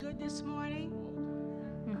this morning?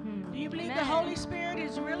 Do you believe the Holy Spirit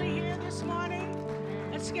is really here this morning?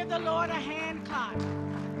 Let's give the Lord a hand clap.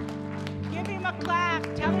 Give him a clap.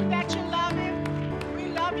 Tell him that you love him. We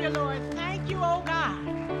love you, Lord. Thank you, oh God.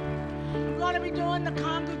 We're going to be doing the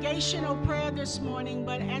congregational prayer this morning,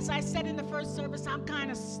 but as I said in the first service, I'm kind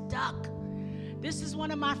of stuck. This is one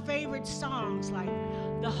of my favorite songs, like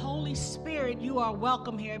the Holy Spirit, you are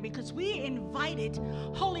welcome here, because we invited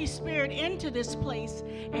Holy Spirit into this place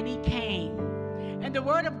and he came. And the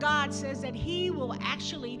Word of God says that he will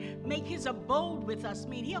actually make his abode with us. I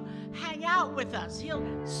mean, he'll hang out with us. He'll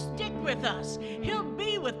stick with us. He'll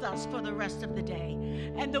be with us for the rest of the day.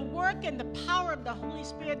 And the work and the power of the Holy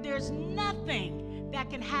Spirit, there's nothing that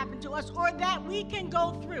can happen to us or that we can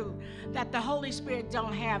go through that the Holy Spirit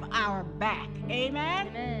don't have our back. Amen?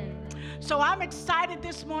 Amen. So I'm excited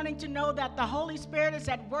this morning to know that the Holy Spirit is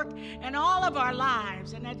at work in all of our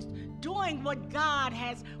lives and that's doing what God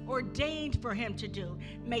has ordained for him to do.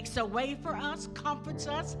 Makes a way for us, comforts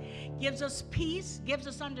us, gives us peace, gives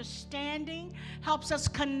us understanding, helps us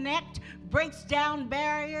connect, breaks down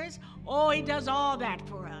barriers. Oh, he does all that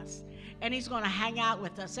for us. And he's going to hang out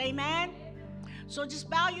with us. Amen? So just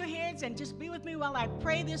bow your heads and just be with me while I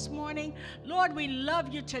pray this morning. Lord, we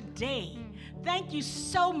love you today. Thank you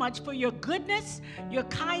so much for your goodness, your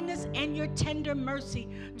kindness, and your tender mercy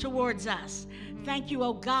towards us. Thank you,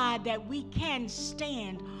 oh God, that we can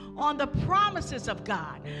stand on the promises of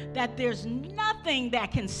God, that there's nothing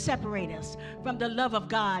that can separate us from the love of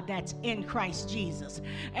God that's in Christ Jesus.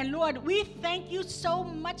 And Lord, we thank you so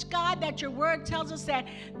much, God, that your word tells us that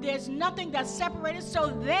there's nothing that separates us. So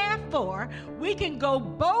therefore, we can go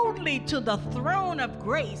boldly to the throne of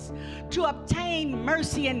grace to obtain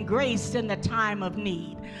mercy and grace in the time of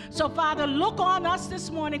need. So Father, look on us this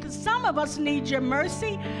morning, because some of us need your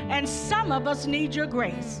mercy and some of us need your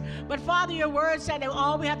grace. But Father, your word said that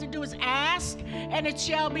all we have to do is ask and it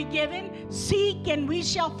shall be given, seek and we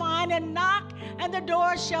shall find, and knock and the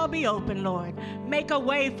door shall be open. Lord, make a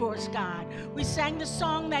way for us, God. We sang the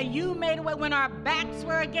song that you made a way when our backs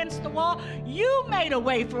were against the wall. You made a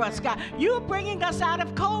way for us, God. You're bringing us out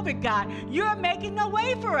of COVID, God. You're making a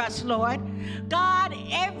way for us, Lord. God,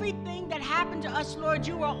 everything that happened to us, Lord,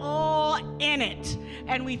 you are all in it.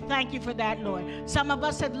 And we thank you for that, Lord. Some of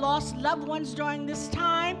us have lost loved ones during this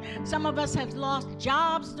time. Some of us have lost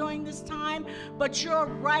jobs during this time. But you're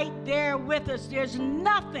right there with us. There's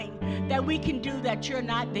nothing that we can do that you're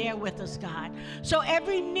not there with us, God. So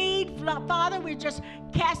every need, Father, we're just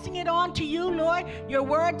casting it on to you, Lord. Your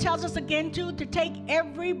word tells us again to take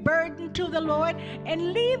every burden to the Lord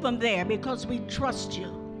and leave them there, because we trust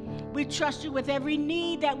you. We trust you with every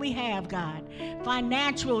need that we have, God.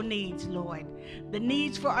 Financial needs, Lord. The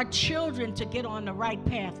needs for our children to get on the right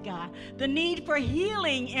path, God. The need for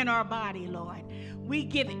healing in our body, Lord. We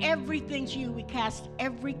give everything to you. We cast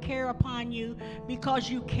every care upon you because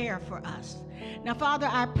you care for us. Now, Father,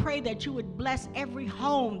 I pray that you would bless every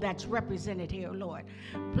home that's represented here, Lord.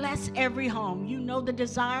 Bless every home. You know the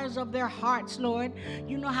desires of their hearts, Lord.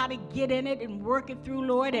 You know how to get in it and work it through,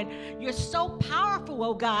 Lord. And you're so powerful,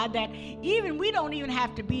 oh God, that we don't even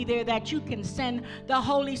have to be there, that you can send the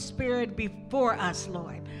Holy Spirit before us,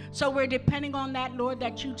 Lord. So we're depending on that, Lord,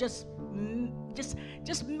 that you just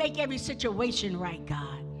make every situation right,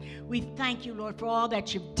 God. We thank you, Lord, for all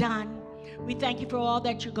that you've done. We thank you for all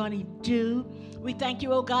that you're going to do. We thank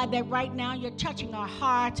you, oh God, that right now you're touching our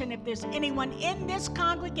hearts. And if there's anyone in this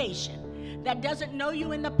congregation that doesn't know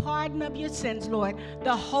you in the pardon of your sins, Lord,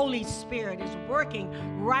 the Holy Spirit is working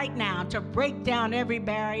right now to break down every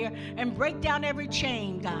barrier and break down every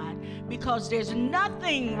chain, God, because there's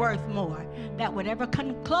nothing worth more that would ever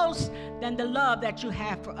come close than the love that you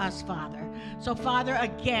have for us, Father. So, Father,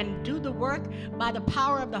 again, do the work by the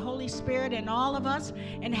power of the Holy Spirit in all of us,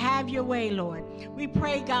 and have your way, Lord. We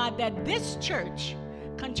pray, God, that this church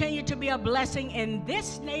continue to be a blessing in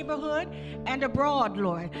this neighborhood and abroad,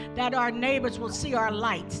 Lord, that our neighbors will see our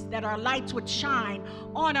lights, that our lights would shine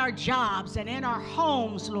on our jobs and in our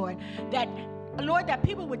homes, Lord, that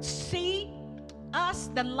people would see us,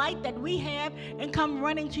 the light that we have, and come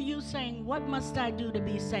running to you saying, what must I do to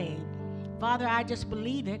be saved? Father, I just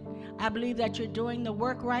believe it. I believe that you're doing the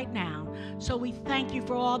work right now. So we thank you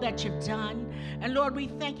for all that you've done. And Lord, we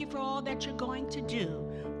thank you for all that you're going to do.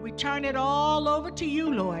 We turn it all over to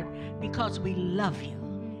you, Lord, because we love you.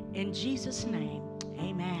 In Jesus' name,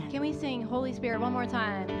 amen. Can we sing Holy Spirit one more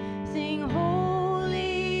time? Sing,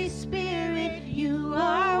 Holy Spirit, you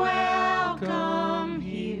are welcome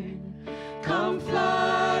here. Come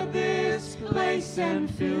flood this place and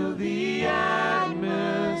fill the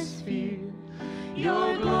atmosphere.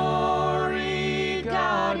 Your glory,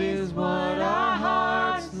 God, is what our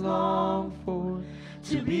hearts long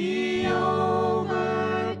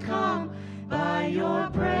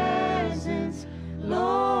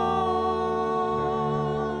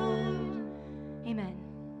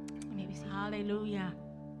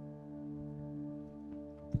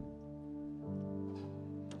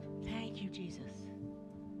Jesus.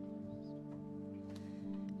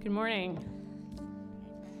 Good morning.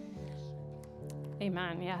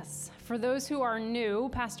 Amen. Yes. For those who are new,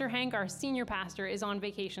 Pastor Hank, our senior pastor, is on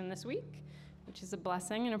vacation this week, which is a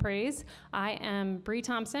blessing and a praise. I am Bree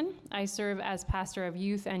Thompson. I serve as pastor of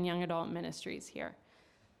youth and young adult ministries here.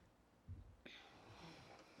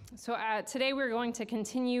 So today we're going to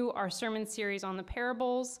continue our sermon series on the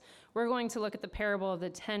parables. We're going to look at the parable of the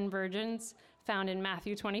 10 virgins found in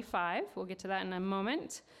Matthew 25. We'll get to that in a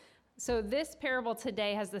moment. So this parable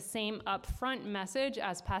today has the same upfront message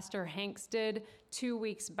as Pastor Hanks did 2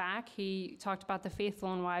 weeks back. He talked about the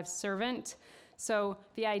faithful and wise servant. So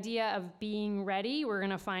the idea of being ready, we're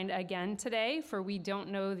going to find again today, for we don't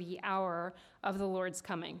know the hour of the Lord's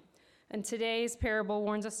coming. And today's parable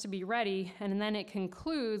warns us to be ready, and then it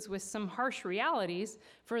concludes with some harsh realities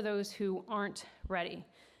for those who aren't ready.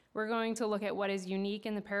 We're going to look at what is unique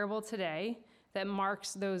in the parable today that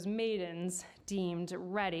marks those maidens deemed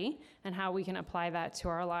ready and how we can apply that to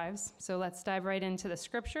our lives. So let's dive right into the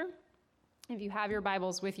scripture. If you have your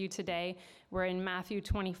Bibles with you today, we're in Matthew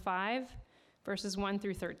 25, verses 1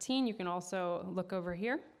 through 13. You can also look over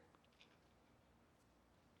here.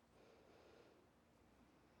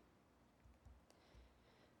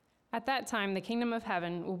 At that time, the kingdom of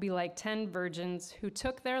heaven will be like 10 virgins who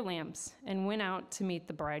took their lamps and went out to meet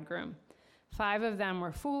the bridegroom. 5 of them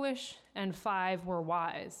were foolish, and 5 were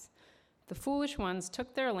wise. The foolish ones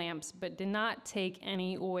took their lamps, but did not take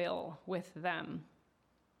any oil with them.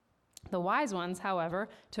 The wise ones, however,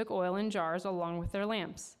 took oil in jars along with their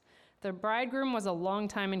lamps. The bridegroom was a long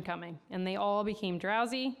time in coming, and they all became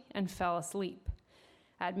drowsy and fell asleep.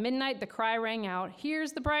 At midnight, the cry rang out,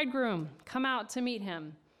 "Here's the bridegroom! Come out to meet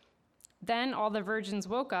him." Then all the virgins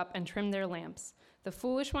woke up and trimmed their lamps. The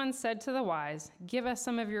foolish ones said to the wise, "Give us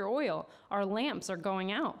some of your oil. Our lamps are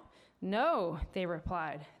going out." "No," they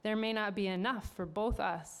replied, "there may not be enough for both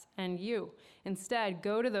us and you. Instead,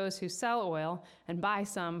 go to those who sell oil and buy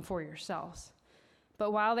some for yourselves."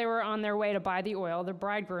 But while they were on their way to buy the oil, the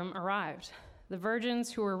bridegroom arrived. The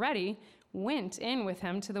virgins who were ready went in with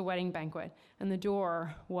him to the wedding banquet, and the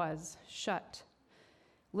door was shut.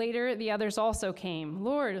 Later, the others also came.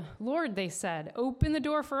 "Lord, Lord," they said, "open the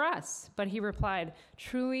door for us." But he replied,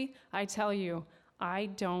 "Truly, I tell you, I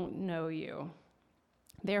don't know you.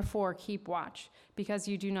 Therefore, keep watch, because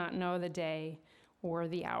you do not know the day or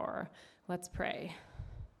the hour." Let's pray.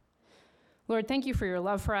 Lord, thank you for your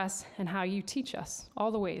love for us and how you teach us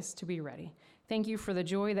all the ways to be ready. Thank you for the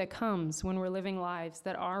joy that comes when we're living lives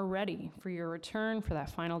that are ready for your return for that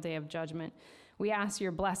final day of judgment. We ask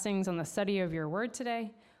your blessings on the study of your word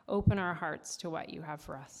today. Open our hearts to what you have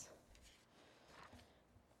for us.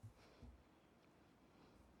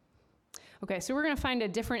 Okay, so we're going to find a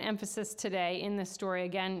different emphasis today in this story,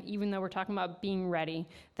 again, even though we're talking about being ready,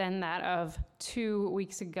 than that of 2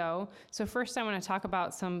 weeks ago. So first I want to talk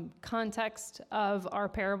about some context of our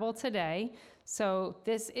parable today. So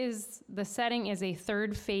the setting is a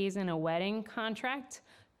third phase in a wedding contract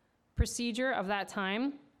procedure of that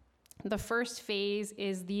time. The first phase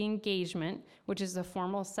is the engagement, which is the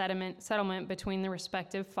formal settlement between the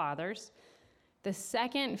respective fathers. The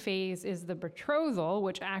second phase is the betrothal,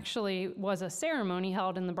 which actually was a ceremony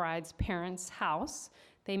held in the bride's parents' house.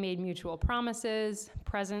 They made mutual promises,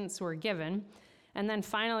 presents were given. And then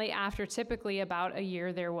finally, after typically about a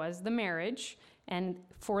year, there was the marriage. And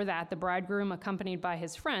for that, the bridegroom, accompanied by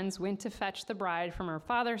his friends, went to fetch the bride from her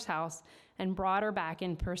father's house and brought her back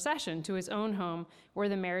in procession to his own home where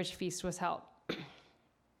the marriage feast was held.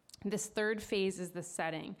 This third phase is the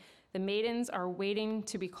setting. The maidens are waiting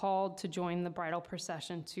to be called to join the bridal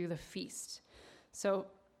procession to the feast. So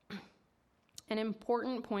an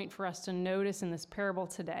important point for us to notice in this parable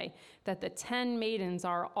today, that the 10 maidens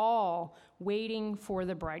are all waiting for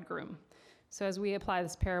the bridegroom. So as we apply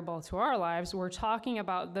this parable to our lives, we're talking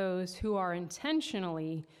about those who are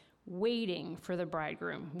intentionally waiting for the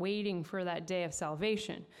bridegroom, waiting for that day of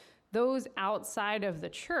salvation. Those outside of the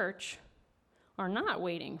church are not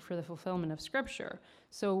waiting for the fulfillment of Scripture.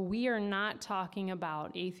 So we are not talking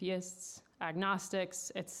about atheists,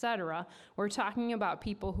 agnostics, etc. We're talking about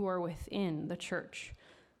people who are within the church,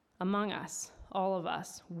 among us, all of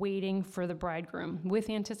us, waiting for the bridegroom with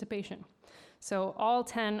anticipation. So all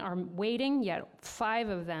 10 are waiting, yet 5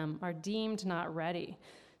 of them are deemed not ready.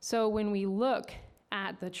 So when we look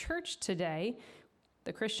at the church today,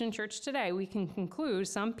 the Christian church today, we can conclude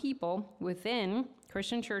some people within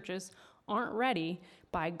Christian churches aren't ready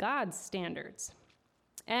by God's standards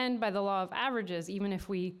and by the law of averages. Even if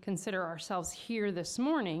we consider ourselves here this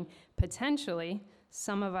morning, potentially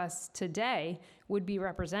some of us today would be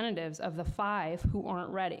representatives of the 5 who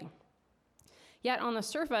aren't ready. Yet on the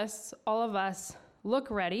surface, all of us look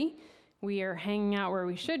ready. We are hanging out where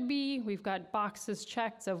we should be. We've got boxes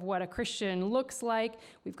checked of what a Christian looks like.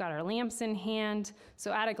 We've got our lamps in hand.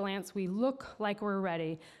 So at a glance, we look like we're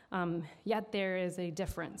ready. Yet there is a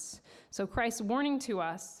difference. So Christ's warning to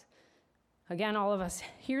us, again, all of us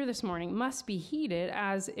here this morning, must be heeded,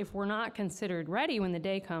 as if we're not considered ready when the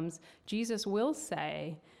day comes, Jesus will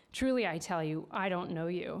say, "Truly I tell you, I don't know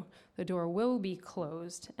you." The door will be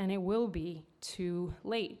closed, and it will be too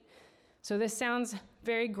late. So this sounds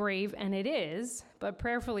very grave, and it is, but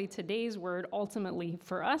prayerfully today's word ultimately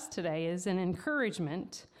for us today is an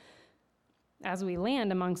encouragement as we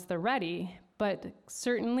land amongst the ready, but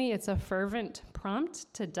certainly it's a fervent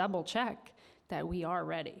prompt to double check that we are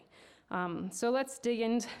ready. So let's dig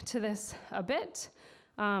into this a bit.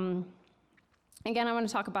 Again, I want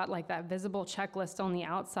to talk about like that visible checklist on the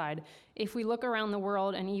outside. If we look around the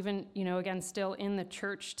world and even, again, still in the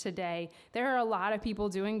church today, there are a lot of people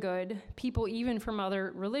doing good, people even from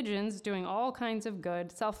other religions doing all kinds of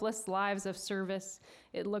good, selfless lives of service,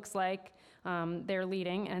 it looks like they're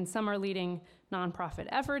leading, and some are leading nonprofit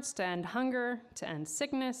efforts to end hunger, to end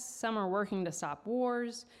sickness. Some are working to stop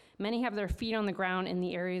wars. Many have their feet on the ground in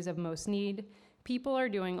the areas of most need. People are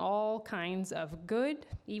doing all kinds of good.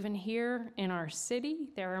 Even here in our city,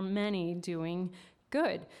 there are many doing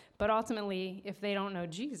good. But ultimately, if they don't know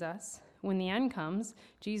Jesus, when the end comes,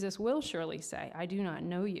 Jesus will surely say, "I do not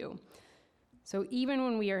know you." So even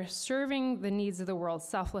when we are serving the needs of the world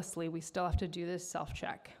selflessly, we still have to do this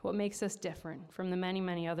self-check. What makes us different from the many,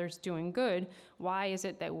 many others doing good? Why is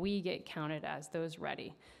it that we get counted as those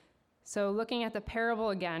ready? So looking at the parable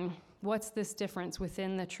again, what's this difference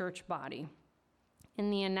within the church body? In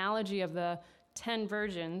the analogy of the 10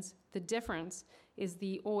 virgins, the difference is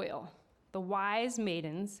the oil. The wise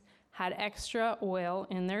maidens had extra oil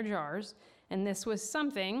in their jars, and this was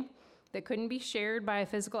something that couldn't be shared by a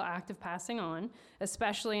physical act of passing on,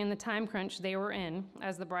 especially in the time crunch they were in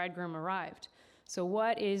as the bridegroom arrived. So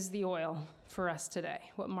what is the oil for us today?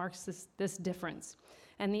 What marks this difference?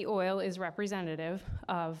 And the oil is representative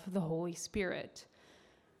of the Holy Spirit.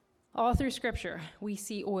 All through Scripture, we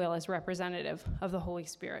see oil as representative of the Holy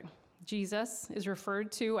Spirit. Jesus is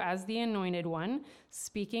referred to as the Anointed One,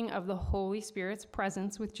 speaking of the Holy Spirit's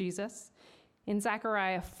presence with Jesus. In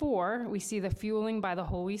Zechariah 4, we see the fueling by the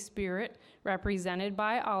Holy Spirit represented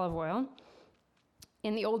by olive oil.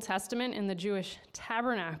 In the Old Testament, in the Jewish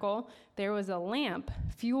tabernacle, there was a lamp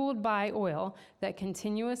fueled by oil that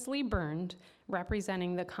continuously burned,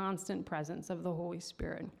 representing the constant presence of the Holy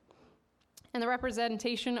Spirit. And the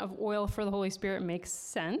representation of oil for the Holy Spirit makes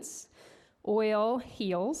sense. Oil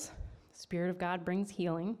heals. The Spirit of God brings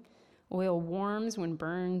healing. Oil warms when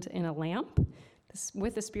burned in a lamp.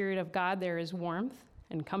 With the Spirit of God, there is warmth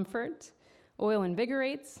and comfort. Oil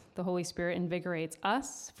invigorates. The Holy Spirit invigorates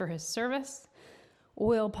us for his service.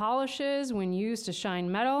 Oil polishes when used to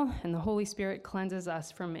shine metal, and the Holy Spirit cleanses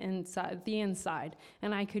us from the inside.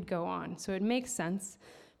 And I could go on. So it makes sense.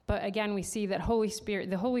 But again, we see that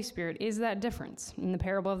the Holy Spirit is that difference in the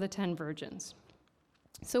parable of the 10 virgins.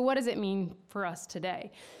 So what does it mean for us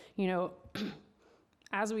today?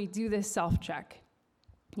 As we do this self-check,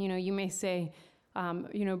 you may say,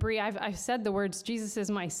 Bree, I've said the words, Jesus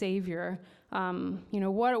is my Savior.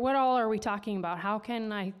 What all are we talking about? How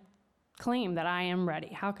can I claim that I am ready?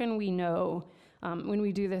 How can we know when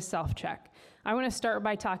we do this self-check? I want to start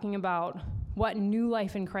by talking about what new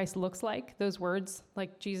life in Christ looks like. Those words,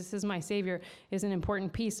 like Jesus is my Savior, is an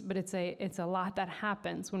important piece, but it's a lot that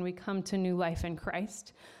happens when we come to new life in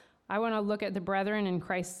Christ. I want to look at the Brethren in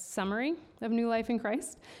Christ summary of new life in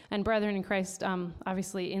Christ. And Brethren in Christ,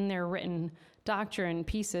 obviously in their written doctrine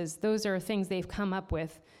pieces, those are things they've come up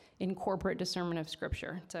with in corporate discernment of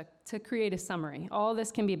Scripture to create a summary. All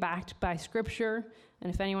this can be backed by Scripture,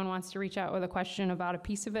 and if anyone wants to reach out with a question about a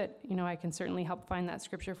piece of it, I can certainly help find that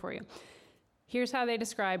Scripture for you. Here's how they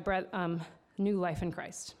describe new life in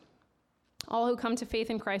Christ. All who come to faith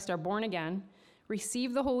in Christ are born again,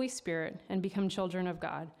 receive the Holy Spirit, and become children of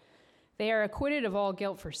God. They are acquitted of all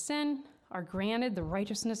guilt for sin, are granted the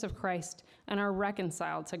righteousness of Christ, and are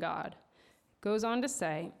reconciled to God. Goes on to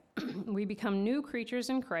say, we become new creatures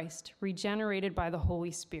in Christ, regenerated by the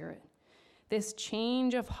Holy Spirit. This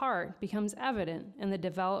change of heart becomes evident in the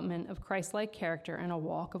development of Christ-like character and a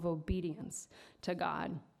walk of obedience to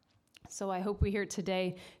God. So I hope we hear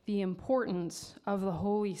today the importance of the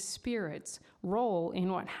Holy Spirit's role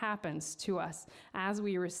in what happens to us as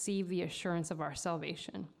we receive the assurance of our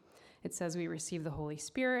salvation. It says we receive the Holy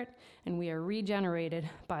Spirit and we are regenerated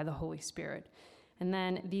by the Holy Spirit. And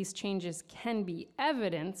then these changes can be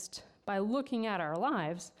evidenced by looking at our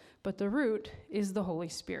lives, but the root is the Holy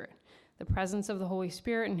Spirit. the presence of the Holy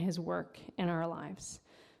Spirit and his work in our lives.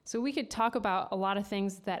 So we could talk about a lot of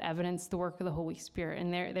things that evidence the work of the Holy Spirit,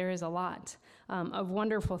 and there is a lot of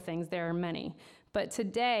wonderful things. There are many. But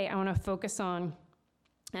today I want to focus on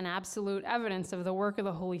an absolute evidence of the work of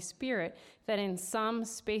the Holy Spirit that in some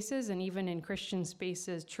spaces, and even in Christian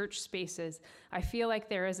spaces, church spaces, I feel like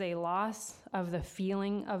there is a loss of the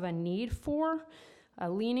feeling of a need for, a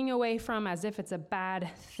leaning away from as if it's a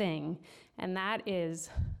bad thing, and that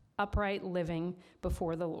is upright living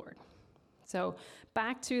before the Lord. So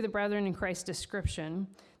back to the brethren in Christ description,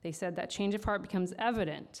 they said that change of heart becomes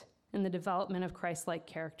evident in the development of Christ-like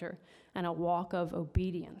character and a walk of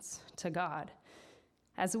obedience to God.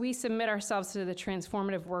 As we submit ourselves to the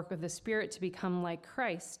transformative work of the Spirit to become like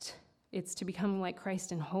Christ, it's to become like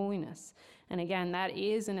Christ in holiness. And again, that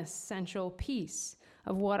is an essential piece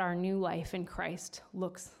of what our new life in Christ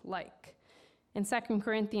looks like. In 2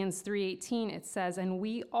 Corinthians 3:18, it says, "And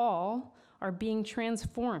we all are being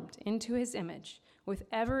transformed into his image with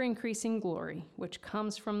ever-increasing glory, which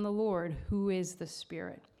comes from the Lord, who is the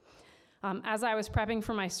Spirit." As I was prepping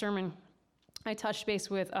for my sermon, I touched base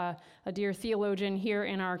with a dear theologian here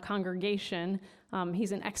in our congregation.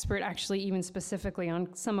 He's an expert, actually, even specifically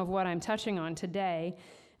on some of what I'm touching on today.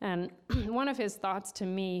 And one of his thoughts to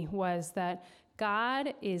me was that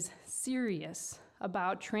God is serious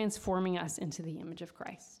about transforming us into the image of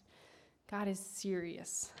Christ. God is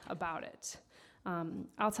serious about it.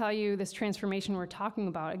 I'll tell you, this transformation we're talking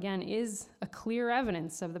about, again, is a clear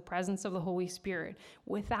evidence of the presence of the Holy Spirit,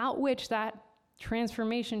 without which that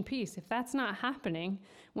transformation piece, if that's not happening,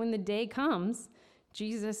 when the day comes,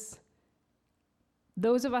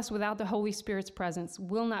 those of us without the Holy Spirit's presence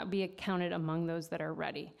will not be counted among those that are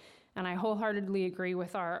ready. And I wholeheartedly agree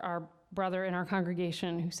with our brother in our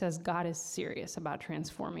congregation who says God is serious about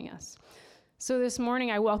transforming us. So this morning,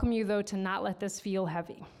 I welcome you, though, to not let this feel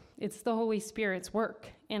heavy. It's the Holy Spirit's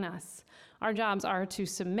work in us. Our jobs are to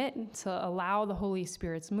submit, to allow the Holy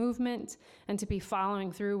Spirit's movement, and to be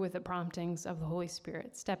following through with the promptings of the Holy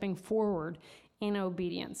Spirit, stepping forward in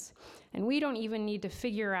obedience. And we don't even need to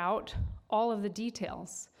figure out all of the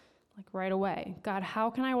details, like right away. God,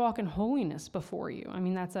 how can I walk in holiness before you? I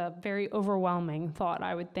mean, that's a very overwhelming thought,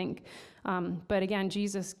 I would think. But again,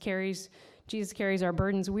 Jesus carries our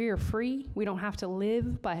burdens. We are free. We don't have to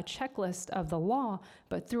live by a checklist of the law,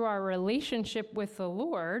 but through our relationship with the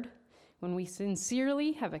Lord, when we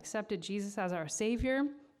sincerely have accepted Jesus as our Savior,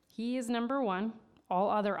 he is number one.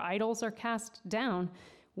 All other idols are cast down.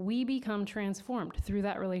 We become transformed through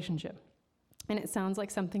that relationship. And it sounds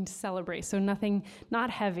like something to celebrate. So not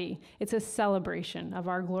heavy. It's a celebration of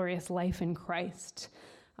our glorious life in Christ.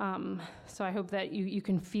 So I hope that you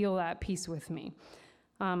can feel that peace with me.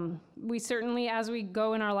 We certainly, as we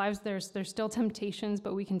go in our lives, there's still temptations,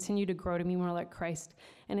 but we continue to grow to be more like Christ,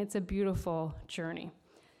 and it's a beautiful journey.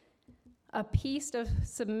 A piece of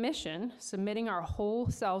submitting our whole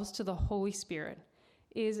selves to the Holy Spirit,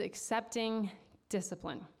 is accepting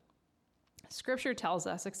discipline. Scripture tells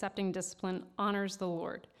us accepting discipline honors the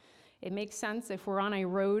Lord. It makes sense if we're on a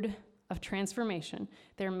road of transformation.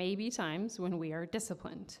 There may be times when we are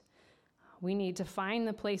disciplined. We need to find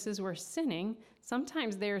the places we're sinning.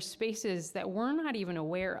 Sometimes there are spaces that we're not even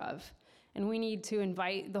aware of, and we need to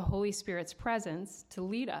invite the Holy Spirit's presence to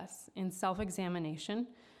lead us in self-examination.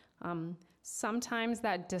 Sometimes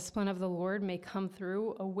that discipline of the Lord may come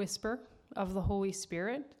through a whisper of the Holy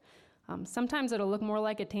Spirit. Sometimes it'll look more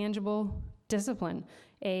like a tangible discipline,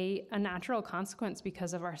 a natural consequence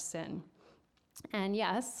because of our sin. And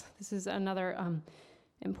yes, this is another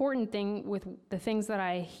important thing with the things that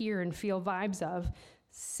I hear and feel vibes of.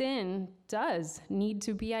 Sin does need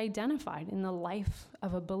to be identified in the life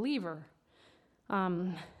of a believer.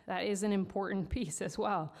 That is an important piece as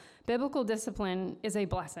well. Biblical discipline is a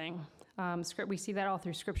blessing. We see that all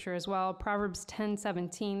through Scripture as well. Proverbs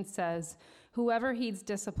 10:17 says, "Whoever heeds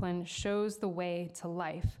discipline shows the way to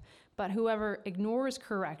life, but whoever ignores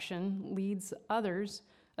correction leads others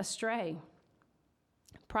astray."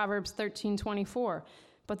 Proverbs 13:24,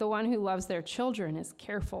 "But the one who loves their children is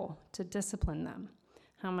careful to discipline them.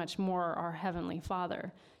 How much more our Heavenly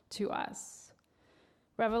Father to us."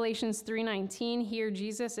 Revelations 3:19, here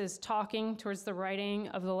Jesus is talking towards the writing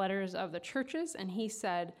of the letters of the churches, and he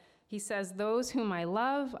says, "Those whom I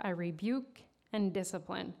love, I rebuke and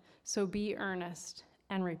discipline. So be earnest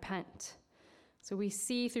and repent." So we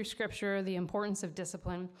see through Scripture the importance of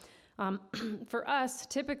discipline. For us,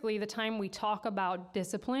 typically the time we talk about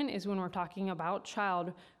discipline is when we're talking about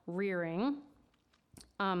child rearing.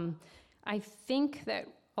 I think that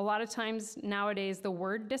a lot of times nowadays the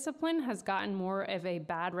word discipline has gotten more of a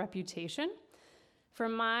bad reputation.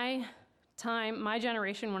 From my time, my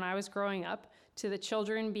generation, when I was growing up, to the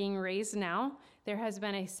children being raised now, there has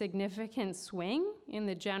been a significant swing in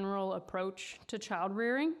the general approach to child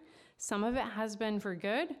rearing. Some of it has been for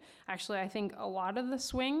good. Actually, I think a lot of the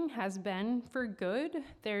swing has been for good.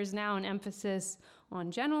 There's now an emphasis on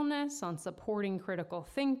gentleness, on supporting critical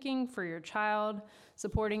thinking for your child,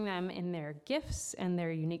 supporting them in their gifts and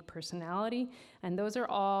their unique personality. And those are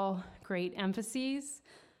all great emphases.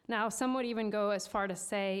 Now, some would even go as far to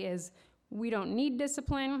say is, we don't need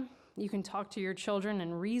discipline. You can talk to your children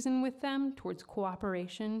and reason with them towards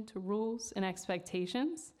cooperation to rules and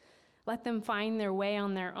expectations. Let them find their way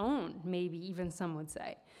on their own, maybe even some would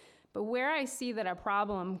say. But where I see that a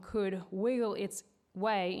problem could wiggle its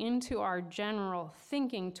way into our general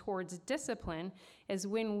thinking towards discipline is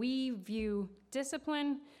when we view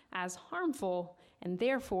discipline as harmful and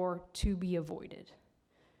therefore to be avoided.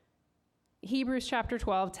 Hebrews chapter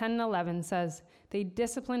 12, 10 and 11 says, "They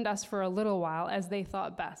disciplined us for a little while as they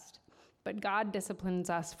thought best, but God disciplines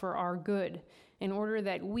us for our good, in order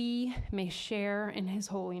that we may share in his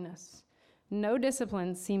holiness. No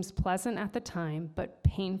discipline seems pleasant at the time, but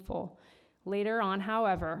painful. Later on,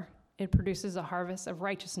 however, it produces a harvest of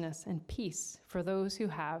righteousness and peace for those who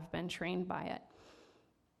have been trained by it."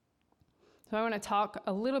 So I want to talk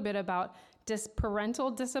a little bit about parental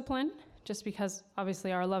discipline, just because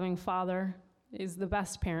obviously our loving Father is the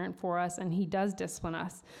best parent for us and he does discipline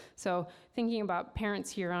us. So thinking about parents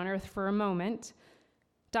here on earth for a moment,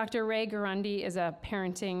 Dr. Ray Guarendi is a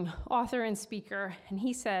parenting author and speaker, and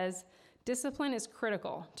he says, discipline is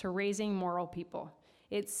critical to raising moral people.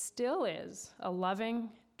 It still is a loving,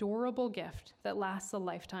 durable gift that lasts a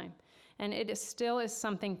lifetime, and it still is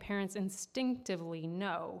something parents instinctively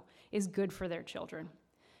know is good for their children.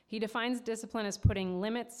 He defines discipline as putting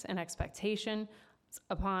limits and expectation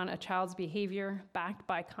upon a child's behavior, backed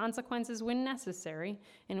by consequences when necessary,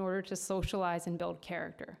 in order to socialize and build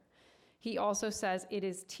character. He also says it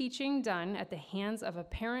is teaching done at the hands of a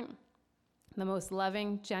parent, the most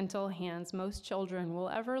loving, gentle hands most children will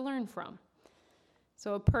ever learn from.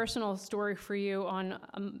 So a personal story for you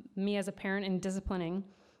on me as a parent in disciplining.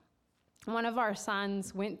 One of our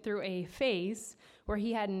sons went through a phase where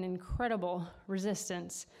he had an incredible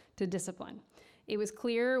resistance to discipline. It was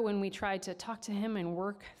clear when we tried to talk to him and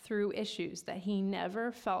work through issues that he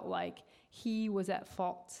never felt like he was at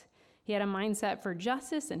fault. He had a mindset for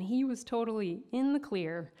justice, and he was totally in the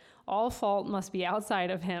clear. All fault must be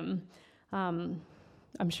outside of him.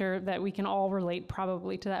 I'm sure that we can all relate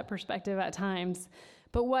probably to that perspective at times.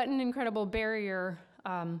 But what an incredible barrier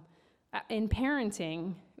in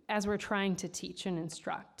parenting as we're trying to teach and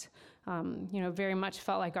instruct. Very much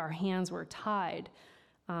felt like our hands were tied.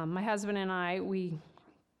 My husband and I, we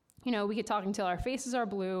could talk until our faces are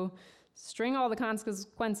blue, string all the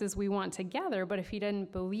consequences we want together, but if he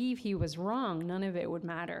didn't believe he was wrong, none of it would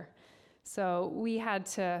matter. So we had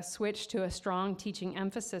to switch to a strong teaching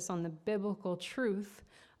emphasis on the biblical truth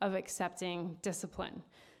of accepting discipline.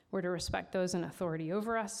 We're to respect those in authority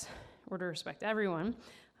over us. We're to respect everyone.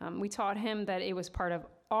 We taught him that it was part of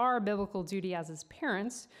our biblical duty as his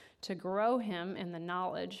parents to grow him in the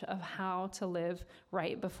knowledge of how to live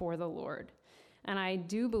right before the Lord. And I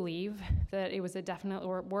do believe that it was a definite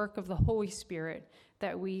work of the Holy Spirit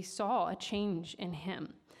that we saw a change in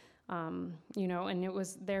him. And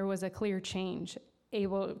there was a clear change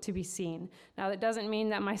able to be seen. Now, that doesn't mean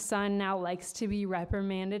that my son now likes to be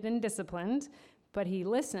reprimanded and disciplined, but he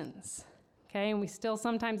listens, okay? And we still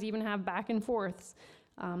sometimes even have back and forths,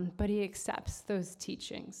 but he accepts those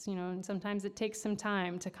teachings, and sometimes it takes some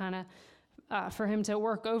time to kind of for him to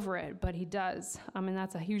work over it, but he does. And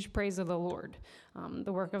that's a huge praise of the Lord,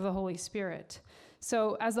 the work of the Holy Spirit.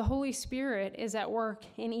 So as the Holy Spirit is at work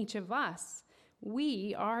in each of us,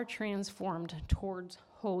 we are transformed towards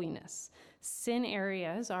holiness. Sin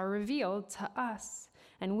areas are revealed to us,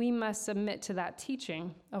 and we must submit to that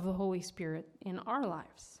teaching of the Holy Spirit in our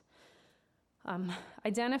lives.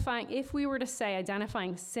 If we were to say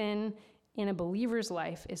identifying sin in a believer's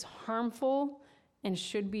life is harmful and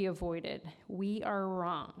should be avoided, we are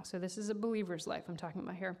wrong. So this is a believer's life I'm talking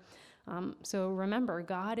about here. So remember,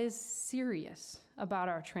 God is serious about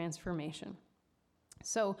our transformation.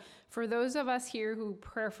 So for those of us here who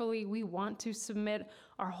prayerfully, we want to submit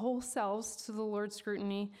our whole selves to the Lord's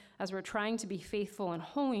scrutiny as we're trying to be faithful in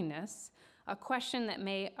holiness, a question that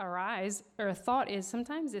may arise, or a thought is,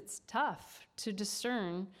 sometimes it's tough to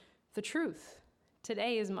discern the truth.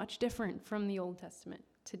 Today is much different from the Old Testament.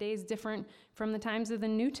 Today is different from the times of the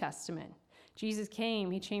New Testament. Jesus came,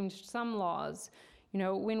 he changed some laws.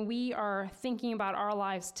 When we are thinking about our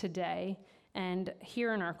lives today and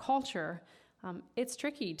here in our culture, it's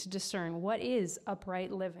tricky to discern what is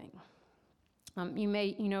upright living. You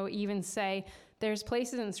may, even say there's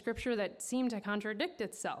places in Scripture that seem to contradict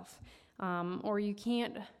itself, or you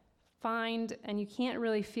can't find and you can't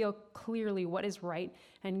really feel clearly what is right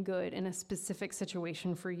and good in a specific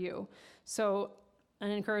situation for you. So an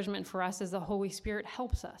encouragement for us is the Holy Spirit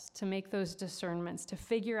helps us to make those discernments, to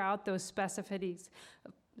figure out those specificities,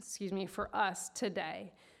 for us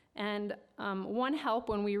today. And one help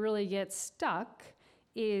when we really get stuck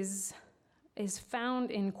is found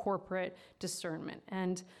in corporate discernment.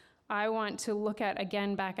 And I want to look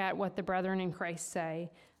back at what the brethren in Christ say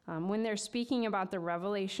when they're speaking about the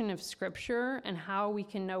revelation of Scripture and how we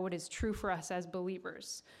can know what is true for us as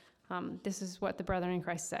believers. This is what the brethren in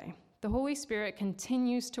Christ say. The Holy Spirit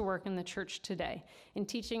continues to work in the church today in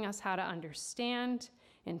teaching us how to understand,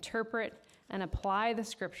 interpret, and apply the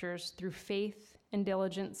Scriptures through faith and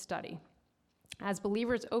diligent study. As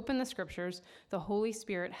believers open the Scriptures, the Holy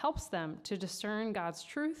Spirit helps them to discern God's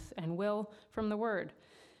truth and will from the Word.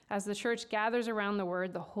 As the church gathers around the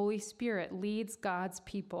Word, the Holy Spirit leads God's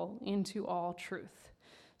people into all truth.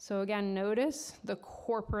 So again, notice the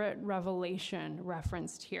corporate revelation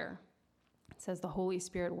referenced here. It says the Holy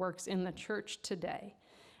Spirit works in the church today.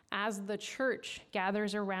 As the church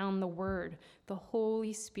gathers around the Word, the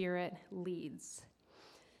Holy Spirit leads.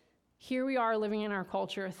 Here we are living in our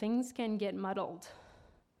culture. Things can get muddled.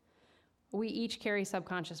 We each carry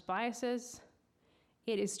subconscious biases.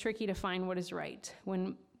 It is tricky to find what is right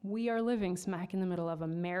when we are living smack in the middle of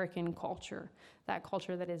American culture, that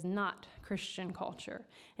culture that is not Christian culture,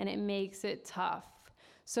 and it makes it tough.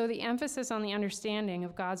 So the emphasis on the understanding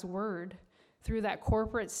of God's Word through that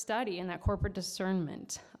corporate study and that corporate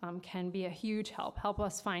discernment can be a huge help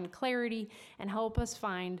us find clarity and help us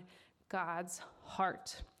find God's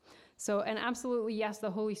heart. So, and absolutely, yes, the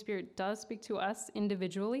Holy Spirit does speak to us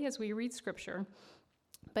individually as we read Scripture.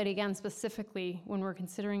 But again, specifically, when we're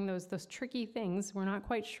considering those tricky things we're not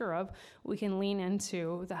quite sure of, we can lean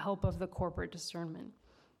into the help of the corporate discernment.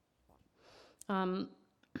 Our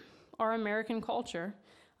American culture,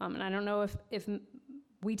 and I don't know if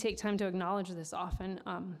we take time to acknowledge this often,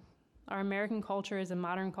 our American culture is a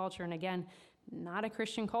modern culture, and again, not a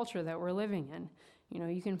Christian culture that we're living in.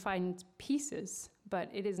 You can find pieces, but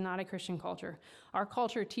it is not a Christian culture. Our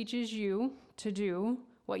culture teaches you to do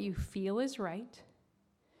what you feel is right.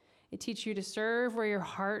 It teaches you to serve where your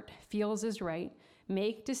heart feels is right.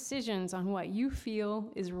 Make decisions on what you feel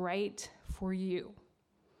is right for you.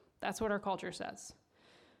 That's what our culture says.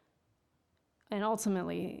 And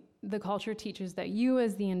ultimately, the culture teaches that you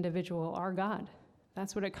as the individual are God.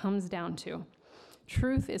 That's what it comes down to.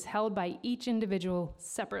 Truth is held by each individual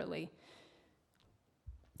separately.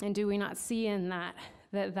 And do we not see in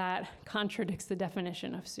that contradicts the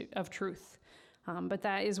definition of truth? But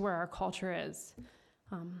that is where our culture is.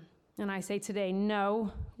 And I say today,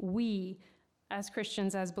 no, we as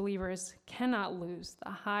Christians, as believers, cannot lose the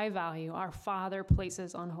high value our Father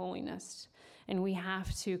places on holiness. And we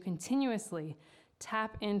have to continuously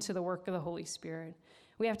tap into the work of the Holy Spirit.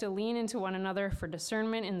 We have to lean into one another for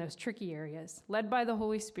discernment in those tricky areas, led by the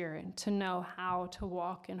Holy Spirit to know how to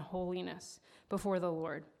walk in holiness before the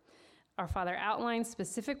Lord. Our Father outlines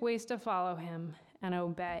specific ways to follow him and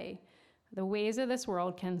obey. The ways of this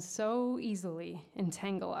world can so easily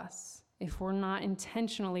entangle us if we're not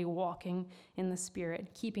intentionally walking in the Spirit,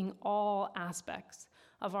 keeping all aspects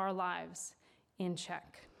of our lives in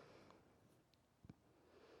check.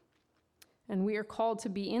 And we are called to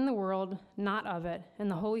be in the world, not of it.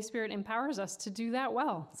 And the Holy Spirit empowers us to do that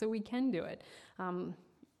well, so we can do it.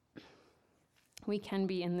 We can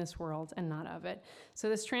be in this world and not of it. So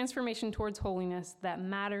this transformation towards holiness, that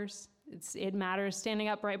matters. It matters. Standing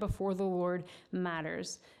up right before the Lord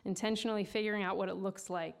matters. Intentionally figuring out what it looks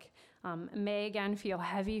like may again feel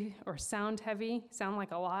heavy or sound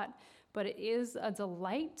like a lot, but it is a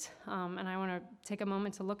delight. And I want to take a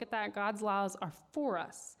moment to look at that. God's laws are for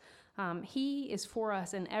us. He is for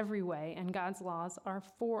us in every way, and God's laws are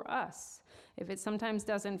for us. If it sometimes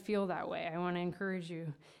doesn't feel that way, I want to encourage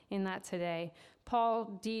you in that today.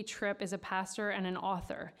 Paul D. Tripp is a pastor and an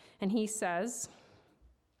author, and he says,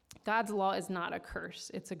 God's law is not a curse,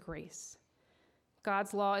 it's a grace.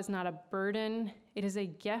 God's law is not a burden, it is a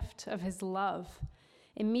gift of his love.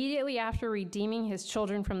 Immediately after redeeming his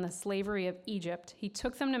children from the slavery of Egypt, he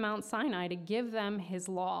took them to Mount Sinai to give them his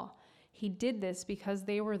law. He did this because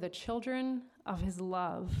they were the children of his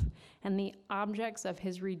love and the objects of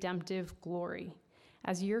his redemptive glory.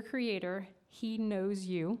 As your creator, he knows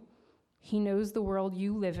you, he knows the world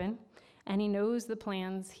you live in, and he knows the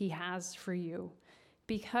plans he has for you.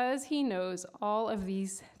 Because he knows all of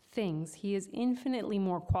these things, he is infinitely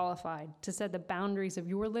more qualified to set the boundaries of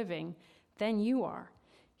your living than you are.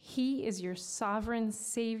 He is your sovereign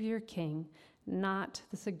Savior King, not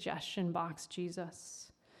the suggestion box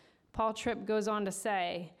Jesus. Paul Tripp goes on to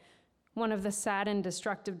say, one of the sad and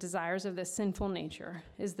destructive desires of this sinful nature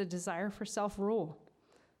is the desire for self-rule.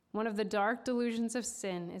 One of the dark delusions of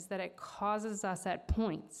sin is that it causes us at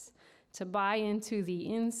points to buy into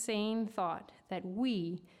the insane thought that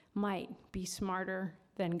we might be smarter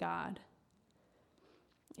than God.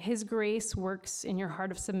 His grace works in your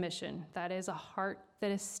heart of submission. That is a heart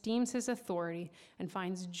that esteems his authority and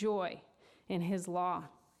finds joy in his law.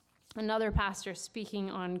 Another pastor speaking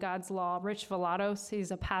on God's law, Rich Villodas, he's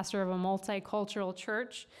a pastor of a multicultural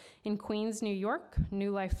church in Queens, New York,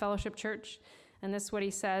 New Life Fellowship Church. And this is what he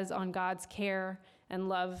says on God's care and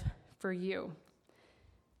love for you.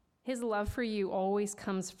 His love for you always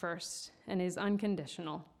comes first and is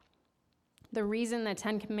unconditional. The reason the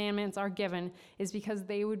 10 Commandments are given is because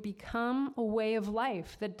they would become a way of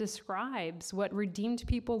life that describes what redeemed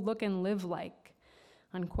people look and live like,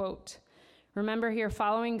 unquote. Remember here,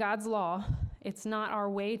 following God's law, it's not our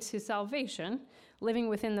way to salvation. Living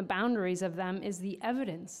within the boundaries of them is the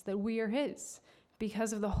evidence that we are his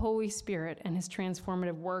because of the Holy Spirit and his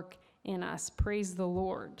transformative work in us. Praise the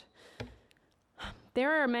Lord.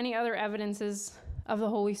 There are many other evidences of the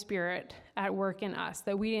Holy Spirit at work in us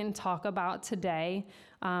that we didn't talk about today.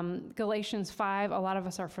 Galatians 5, a lot of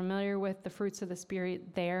us are familiar with the fruits of the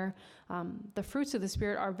Spirit there. The fruits of the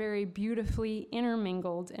Spirit are very beautifully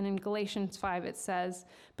intermingled, and in Galatians 5 it says,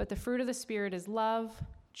 "But the fruit of the Spirit is love,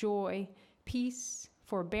 joy, peace,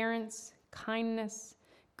 forbearance, kindness,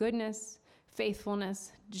 goodness,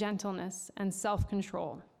 faithfulness, gentleness, and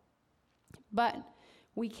self-control." But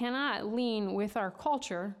we cannot lean with our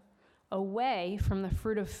culture away from the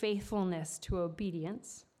fruit of faithfulness to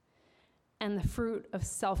obedience and the fruit of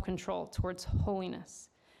self-control towards holiness.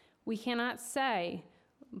 We cannot say,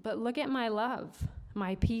 but look at my love,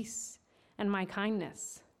 my peace, and my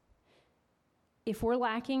kindness. If we're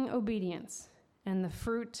lacking obedience and the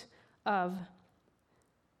fruit of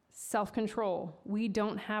self-control, we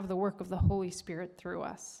don't have the work of the Holy Spirit through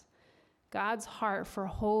us. God's heart for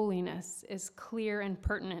holiness is clear and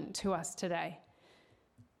pertinent to us today.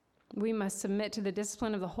 We must submit to the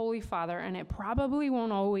discipline of the Holy Father, and it probably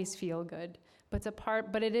won't always feel good,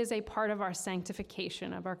 but it is a part of our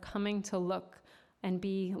sanctification, of our coming to look and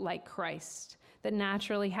be like Christ, that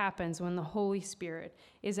naturally happens when the Holy Spirit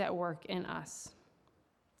is at work in us.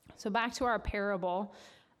 So back to our parable,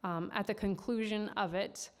 at the conclusion of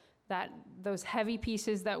it, that those heavy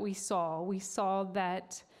pieces that we saw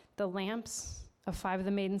that the lamps of 5 of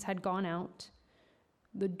the maidens had gone out,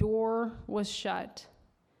 the door was shut,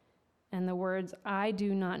 and the words, "I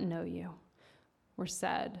do not know you," were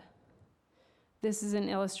said. This is an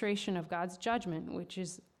illustration of God's judgment, which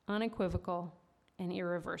is unequivocal and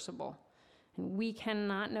irreversible. And we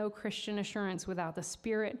cannot know Christian assurance without the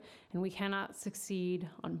Spirit, and we cannot succeed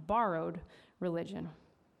on borrowed religion.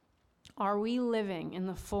 Are we living in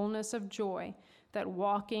the fullness of joy that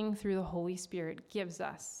walking through the Holy Spirit gives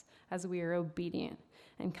us as we are obedient?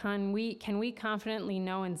 And can we confidently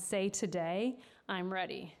know and say today, "I'm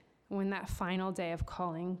ready," when that final day of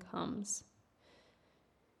calling comes?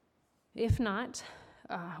 If not,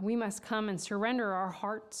 we must come and surrender our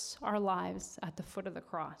hearts, our lives at the foot of the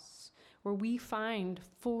cross, where we find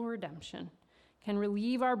full redemption, can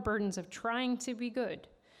relieve our burdens of trying to be good,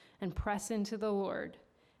 and press into the Lord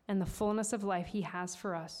and the fullness of life he has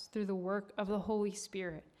for us through the work of the Holy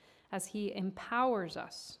Spirit as he empowers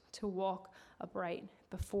us to walk upright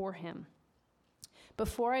before him.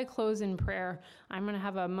 Before I close in prayer, I'm going to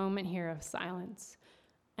have a moment here of silence,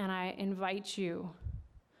 and I invite you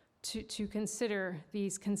to consider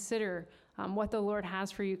what the Lord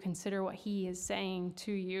has for you. Consider what he is saying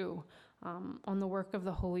to you on the work of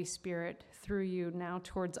the Holy Spirit through you now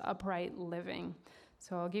towards upright living.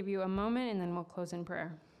 So I'll give you a moment, and then we'll close in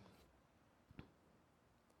prayer.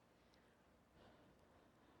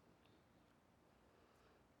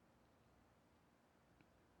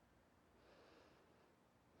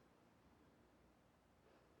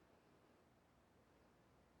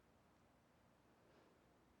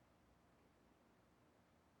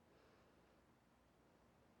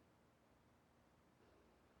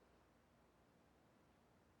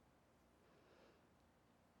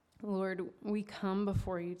 Lord, we come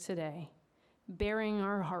before you today, bearing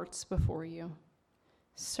our hearts before you.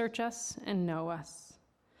 Search us and know us.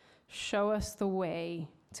 Show us the way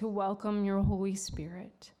to welcome your Holy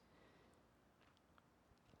Spirit.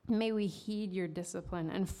 May we heed your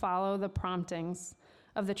discipline and follow the promptings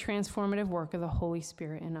of the transformative work of the Holy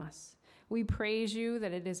Spirit in us. We praise you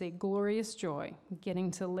that it is a glorious joy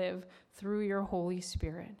getting to live through your Holy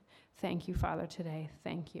Spirit. Thank you, Father, today.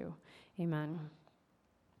 Thank you. Amen.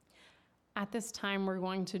 At this time, we're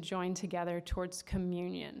going to join together towards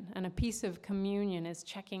communion. And a piece of communion is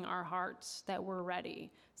checking our hearts that we're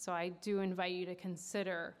ready. So I do invite you to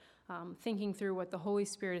consider thinking through what the Holy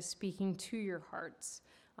Spirit is speaking to your hearts.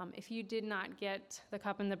 If you did not get the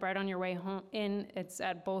cup and the bread on your way home it's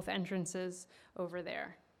at both entrances over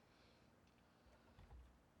there.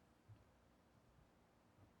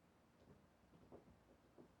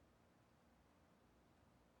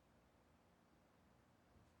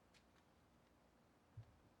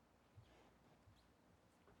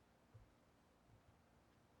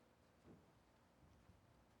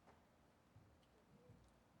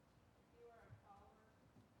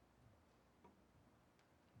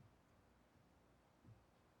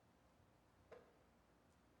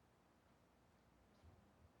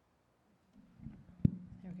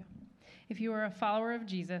 There we go. If you are a follower of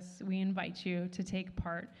Jesus, we invite you to take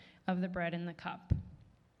part of the bread and the cup.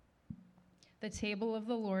 The table of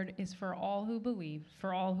the Lord is for all who believe,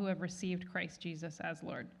 for all who have received Christ Jesus as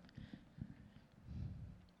Lord.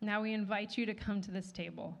 Now we invite you to come to this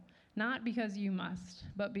table, not because you must,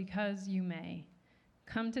 but because you may.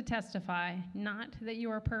 Come to testify, not that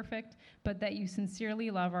you are perfect, but that you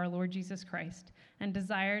sincerely love our Lord Jesus Christ and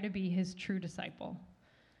desire to be his true disciple.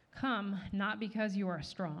 Come, not because you are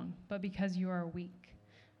strong, but because you are weak.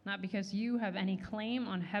 Not because you have any claim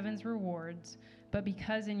on heaven's rewards, but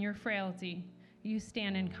because in your frailty, you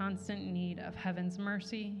stand in constant need of heaven's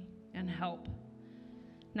mercy and help.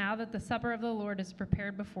 Now that the supper of the Lord is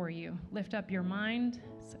prepared before you, lift up your minds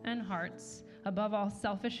and hearts above all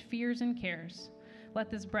selfish fears and cares. Let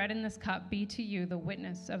this bread and this cup be to you the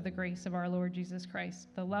witness of the grace of our Lord Jesus Christ,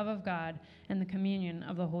 the love of God, and the communion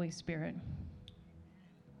of the Holy Spirit.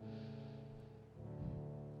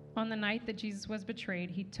 On the night that Jesus was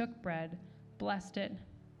betrayed, he took bread, blessed it,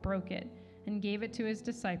 broke it, and gave it to his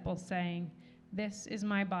disciples, saying, "This is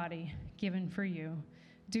my body given for you.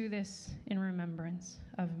 Do this in remembrance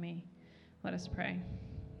of me." Let us pray.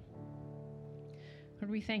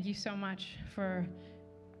 Lord, we thank you so much for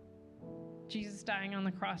Jesus dying on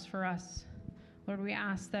the cross for us. Lord, we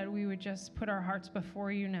ask that we would just put our hearts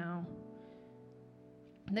before you now,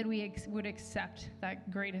 that we would accept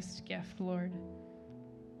that greatest gift, Lord.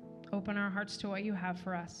 Open our hearts to what you have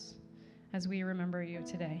for us as we remember you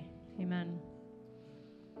today. Amen.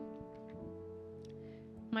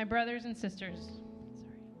 My brothers and sisters,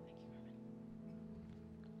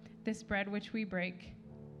 this bread which we break,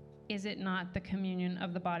 is it not the communion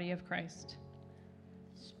of the body of Christ?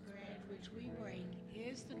 This bread which we break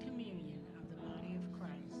is the communion of the body of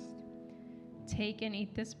Christ. Take and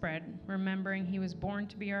eat this bread, remembering he was born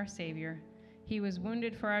to be our Savior. He was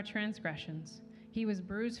wounded for our transgressions. He was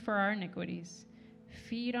bruised for our iniquities.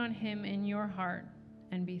 Feed on him in your heart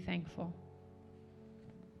and be thankful.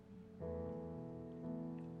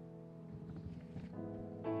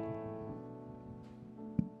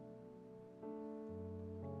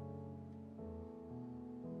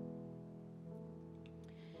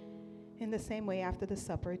 In the same way, after the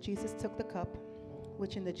supper, Jesus took the cup,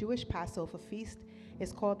 which in the Jewish Passover feast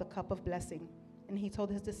is called the cup of blessing. And he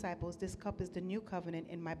told his disciples, "This cup is the new covenant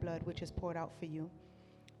in my blood, which is poured out for you.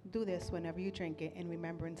 Do this whenever you drink it in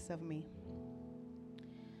remembrance of me."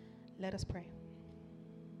 Let us pray.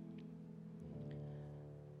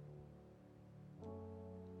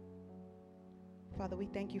 Father, we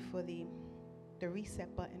thank you for the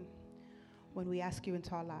reset button when we ask you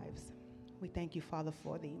into our lives. We thank you, Father,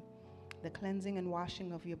 for the cleansing and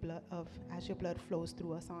washing of your blood, as your blood flows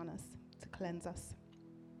through us, on us, to cleanse us.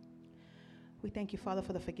 We thank you, Father,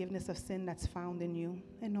 for the forgiveness of sin that's found in you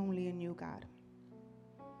and only in you, God.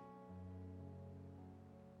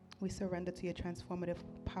 We surrender to your transformative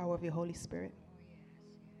power of your Holy Spirit.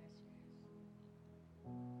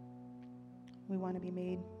 We want to be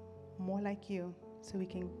made more like you so we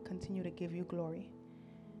can continue to give you glory,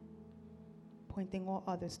 pointing all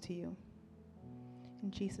others to you.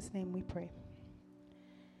 In Jesus' name we pray.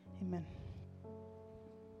 Amen.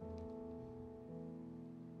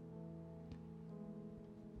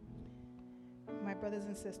 My brothers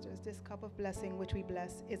and sisters, this cup of blessing which we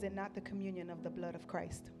bless, is it not the communion of the blood of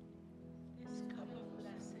Christ? This cup of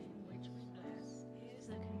blessing which we bless is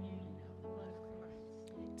the communion of the blood of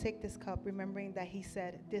Christ. Take this cup, remembering that he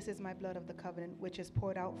said, "This is my blood of the covenant, which is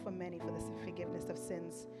poured out for many for the forgiveness of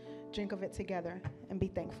sins." Drink of it together and be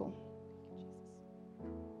thankful.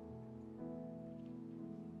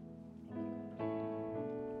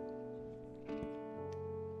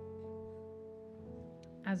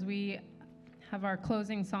 As we have our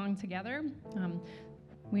closing song together,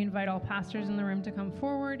 we invite all pastors in the room to come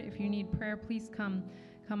forward. If you need prayer, please come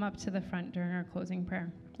come up to the front during our closing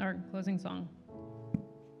prayer, or closing song.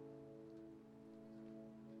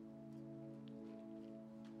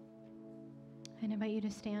 I invite you to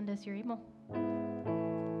stand as you're able.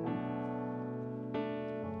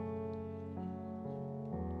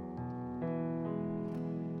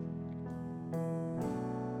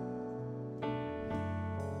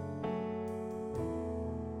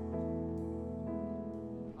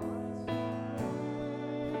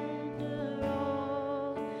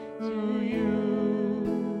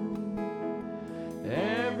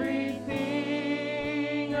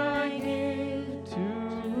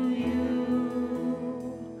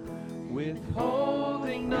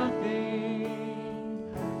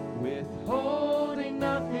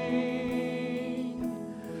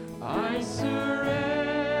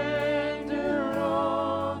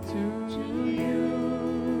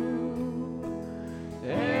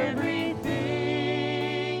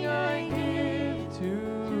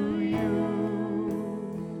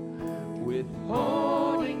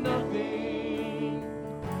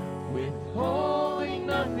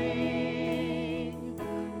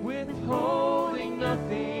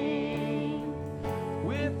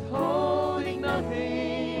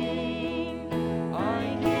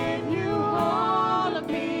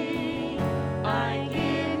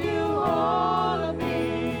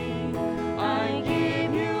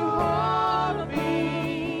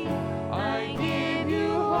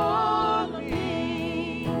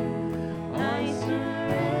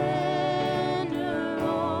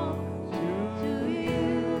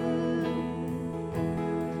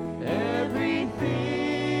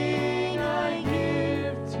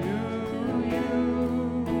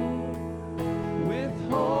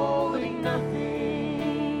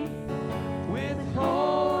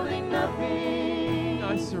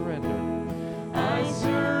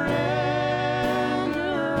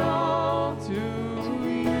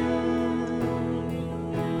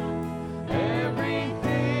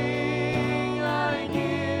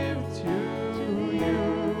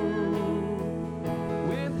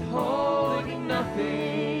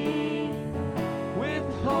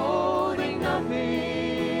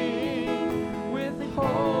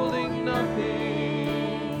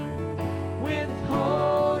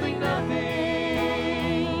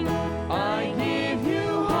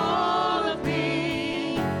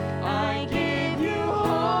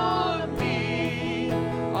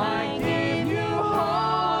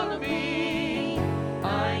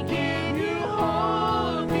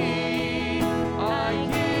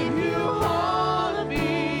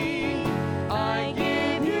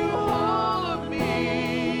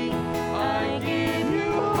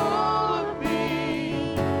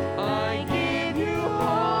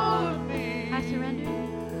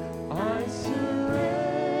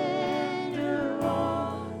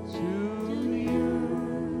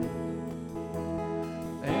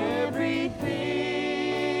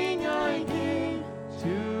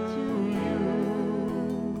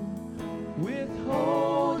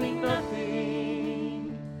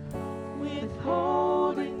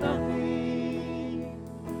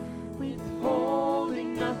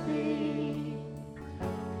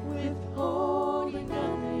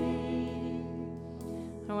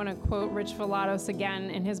 Quote Rich Villodas again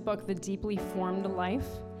in his book, The Deeply Formed Life.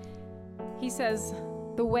 He says,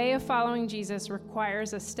 "The way of following Jesus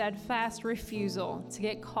requires a steadfast refusal to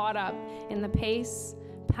get caught up in the pace,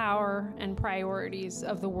 power, and priorities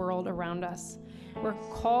of the world around us. We're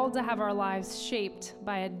called to have our lives shaped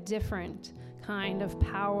by a different kind of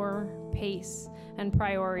power, pace, and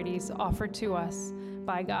priorities offered to us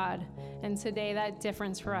by God. And today that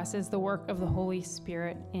difference for us is the work of the Holy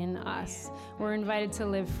Spirit in us. We're invited to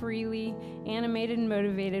live freely, animated and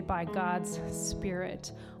motivated by God's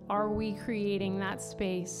Spirit. Are we creating that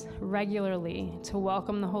space regularly to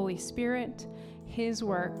welcome the Holy Spirit, His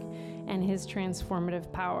work, and His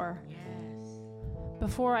transformative power?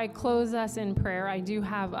 Before I close us in prayer, I do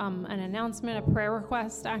have an announcement, a prayer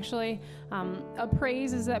request, actually. A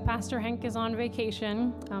praise is that Pastor Hank is on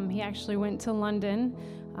vacation. He actually went to London.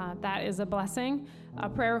 That is a blessing. A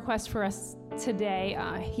prayer request for us today.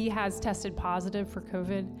 He has tested positive for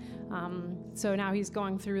COVID. So now he's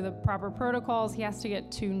going through the proper protocols. He has to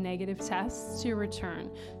get 2 negative tests to return.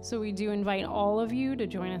 So we do invite all of you to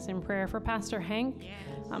join us in prayer for Pastor Hank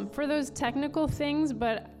for those technical things,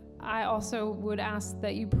 but I also would ask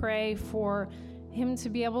that you pray for him to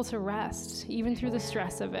be able to rest, even through the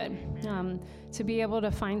stress of it, to be able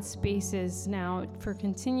to find spaces now for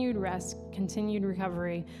continued rest, continued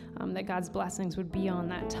recovery, that God's blessings would be on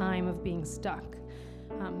that time of being stuck.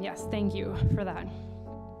 Yes, thank you for that.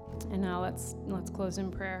 And now let's close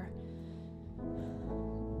in prayer.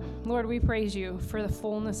 Lord, we praise you for the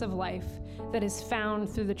fullness of life that is found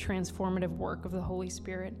through the transformative work of the Holy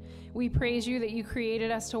Spirit. We praise you that you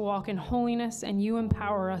created us to walk in holiness and you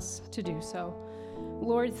empower us to do so.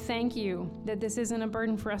 Lord, thank you that this isn't a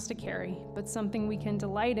burden for us to carry, but something we can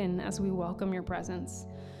delight in as we welcome your presence.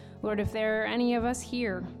 Lord, if there are any of us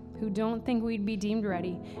here who don't think we'd be deemed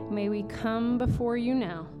ready, may we come before you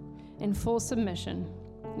now in full submission,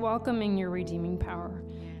 welcoming your redeeming power,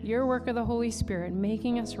 your work of the Holy Spirit,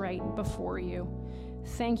 making us right before you.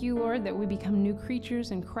 Thank you, Lord, that we become new creatures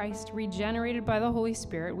in Christ, regenerated by the Holy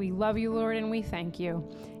Spirit. We love you, Lord, and we thank you.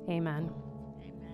 Amen.